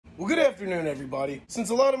Well, good afternoon, everybody.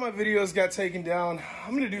 Since a lot of my videos got taken down,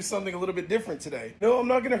 I'm going to do something a little bit different today. No, I'm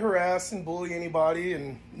not going to harass and bully anybody,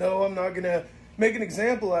 and no, I'm not going to make an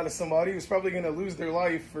example out of somebody who's probably going to lose their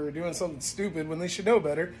life for doing something stupid when they should know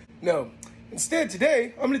better. No. Instead,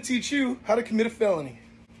 today, I'm going to teach you how to commit a felony.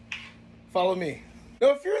 Follow me.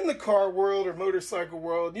 Now, if you're in the car world or motorcycle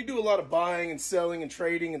world, and you do a lot of buying and selling and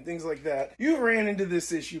trading and things like that, you've ran into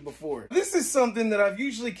this issue before. This is something that I've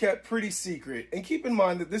usually kept pretty secret. And keep in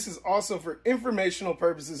mind that this is also for informational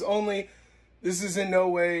purposes only. This is in no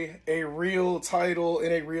way a real title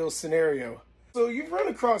in a real scenario. So you've run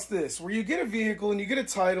across this, where you get a vehicle and you get a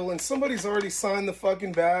title and somebody's already signed the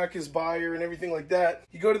fucking back as buyer and everything like that.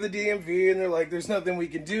 You go to the DMV and they're like, there's nothing we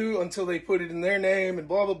can do until they put it in their name and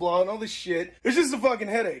blah, blah, blah, and all this shit. It's just a fucking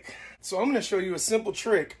headache. So I'm going to show you a simple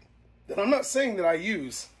trick that I'm not saying that I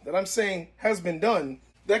use, that I'm saying has been done,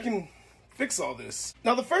 that can fix all this.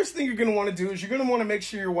 Now, the first thing you're going to want to do is you're going to want to make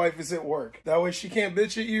sure your wife is at work. That way she can't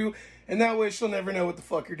bitch at you, and that way she'll never know what the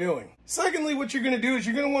fuck you're doing. Secondly, what you're going to do is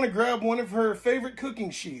you're going to want to grab one of her favorite cooking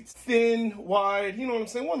sheets. Thin, wide, you know what I'm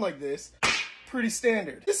saying? One like this. Pretty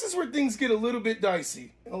standard. This is where things get a little bit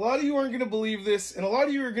dicey. And a lot of you aren't going to believe this, and a lot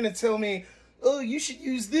of you are going to tell me, oh, you should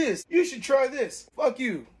use this. You should try this. Fuck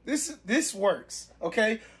you. This works,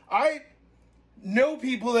 okay? I know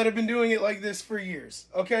people that have been doing it like this for years,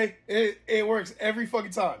 okay? It works every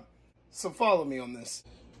fucking time. So follow me on this.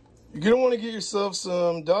 You're going to want to get yourself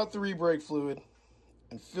some .3 brake fluid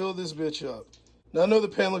and fill this bitch up. Now, I know the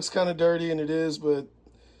pen looks kind of dirty, and it is, but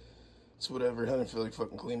it's whatever. I don't feel like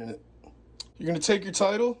fucking cleaning it. You're going to take your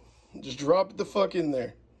title and just drop it the fuck in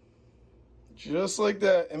there. Just like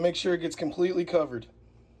that, and make sure it gets completely covered.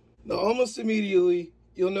 Now, almost immediately,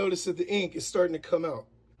 you'll notice that the ink is starting to come out.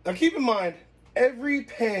 Now, keep in mind, every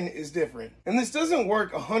pen is different, and this doesn't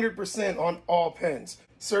work 100% on all pens.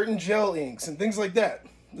 Certain gel inks and things like that.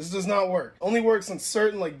 This does not work. Only works on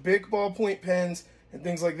certain like big ballpoint pens and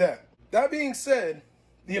things like that. That being said,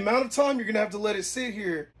 the amount of time you're gonna have to let it sit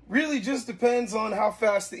here really just depends on how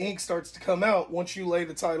fast the ink starts to come out once you lay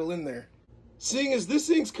the title in there. Seeing as this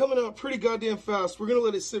ink's coming out pretty goddamn fast, we're gonna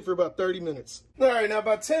let it sit for about 30 minutes. Alright, now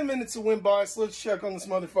about 10 minutes have went by, so let's check on this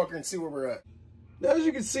motherfucker and see where we're at. Now, as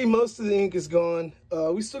you can see, most of the ink is gone.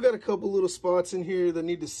 We still got a couple little spots in here that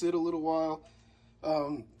need to sit a little while.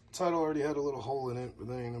 Title already had a little hole in it, but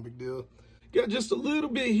that ain't no big deal. Got just a little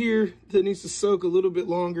bit here that needs to soak a little bit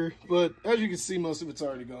longer, but as you can see, most of it's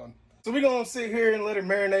already gone. So we're gonna sit here and let it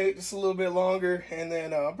marinate just a little bit longer, and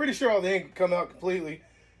then I'm pretty sure all the ink will come out completely.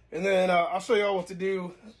 And then I'll show y'all what to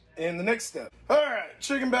do in the next step. All right,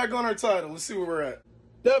 checking back on our title. Let's see where we're at.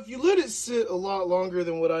 Now, if you let it sit a lot longer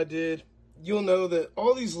than what I did, you'll know that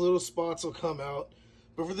all these little spots will come out.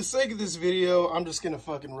 But for the sake of this video, I'm just gonna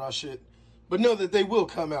fucking rush it. But know that they will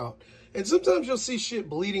come out. And sometimes you'll see shit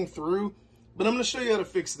bleeding through, but I'm gonna show you how to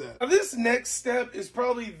fix that. Now, this next step is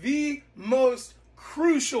probably the most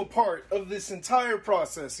crucial part of this entire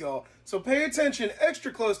process, y'all. So pay attention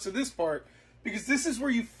extra close to this part, because this is where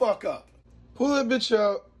you fuck up. Pull that bitch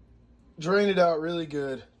out, drain it out really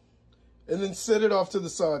good, and then set it off to the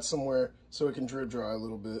side somewhere so it can drip dry a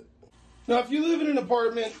little bit. Now, if you live in an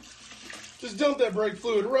apartment, just dump that brake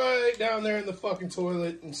fluid right down there in the fucking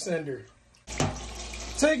toilet and send her.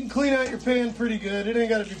 Take and clean out your pan pretty good. It ain't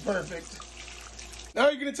gotta be perfect. Now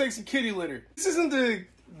you're gonna take some kitty litter. This isn't the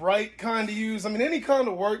right kind to use. I mean, any kind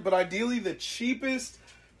will work, but ideally the cheapest,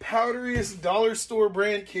 powderiest dollar store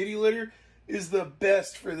brand kitty litter is the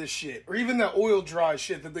best for this shit. Or even that oil dry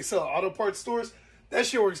shit that they sell at auto parts stores. That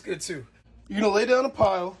shit works good too. You're gonna lay down a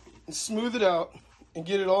pile and smooth it out and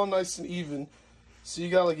get it all nice and even. So you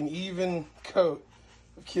got like an even coat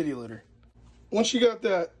of kitty litter. Once you got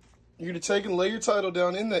that, you're going to take and lay your title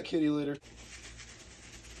down in that kitty litter.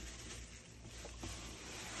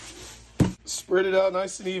 Spread it out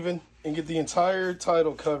nice and even and get the entire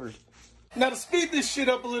title covered. Now, to speed this shit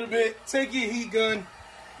up a little bit, take your heat gun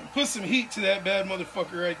and put some heat to that bad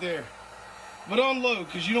motherfucker right there. But on low,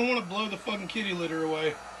 because you don't want to blow the fucking kitty litter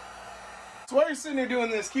away. So while you're sitting there doing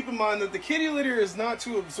this, keep in mind that the kitty litter is not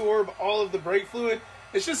to absorb all of the brake fluid.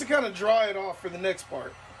 It's just to kind of dry it off for the next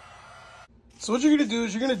part. So what you're going to do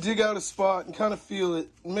is you're going to dig out a spot and kind of feel it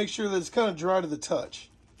and make sure that it's kind of dry to the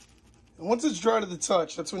touch. And once it's dry to the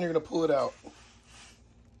touch, that's when you're going to pull it out.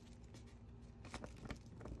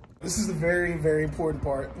 This is the very, very important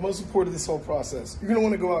part, the most important of this whole process. You're going to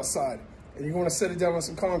want to go outside and you're going to set it down on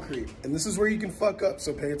some concrete. And this is where you can fuck up,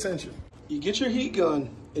 so pay attention. You get your heat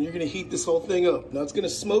gun and you're going to heat this whole thing up. Now it's going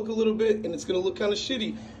to smoke a little bit and it's going to look kind of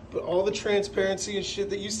shitty, but all the transparency and shit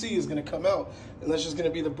that you see is going to come out, and that's just going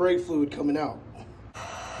to be the brake fluid coming out.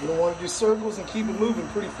 You don't want to do circles and keep it moving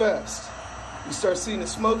pretty fast. You start seeing it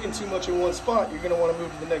smoking too much in one spot, you're gonna wanna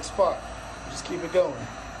move to the next spot. Just keep it going.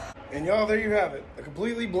 And y'all, there you have it. A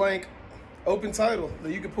completely blank, open title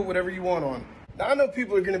that you can put whatever you want on. Now, I know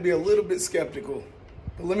people are gonna be a little bit skeptical,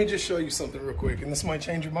 but let me just show you something real quick, and this might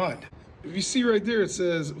change your mind. If you see right there, it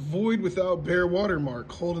says, void without bare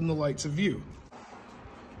watermark, holding the light to view.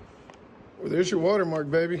 Well, there's your watermark,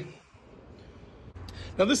 baby.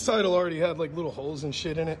 Now, this title already had like little holes and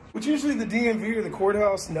shit in it, which usually the DMV or the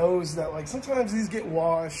courthouse knows that like sometimes these get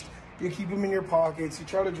washed, you keep them in your pockets, you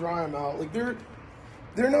try to dry them out. Like they're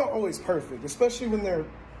not always perfect, especially when they're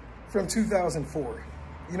from 2004.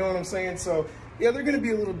 You know what I'm saying? So yeah, they're gonna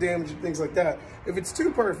be a little damaged and things like that. If it's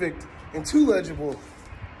too perfect and too legible,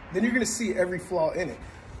 then you're gonna see every flaw in it.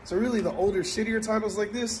 So really the older, shittier titles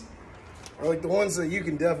like this are like the ones that you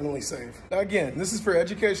can definitely save. Now again, this is for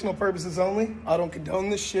educational purposes only. I don't condone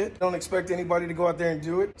this shit. I don't expect anybody to go out there and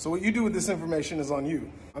do it. So what you do with this information is on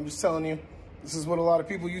you. I'm just telling you, this is what a lot of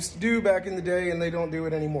people used to do back in the day and they don't do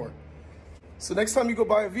it anymore. So next time you go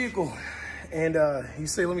buy a vehicle and you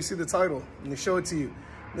say, let me see the title, and they show it to you,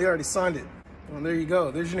 they already signed it. Well, there you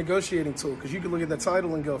go. There's your negotiating tool, because you can look at that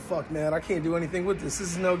title and go, fuck man, I can't do anything with this.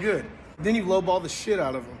 This is no good. Then you lowball the shit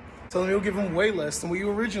out of them. Tell them you'll give them way less than what you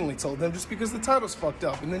originally told them just because the title's fucked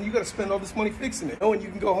up. And then you got to spend all this money fixing it. Oh, and you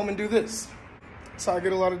can go home and do this. That's how I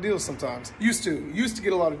get a lot of deals sometimes. Used to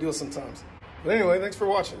get a lot of deals sometimes. But anyway, thanks for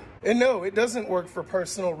watching. And no, it doesn't work for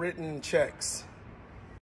personal written checks.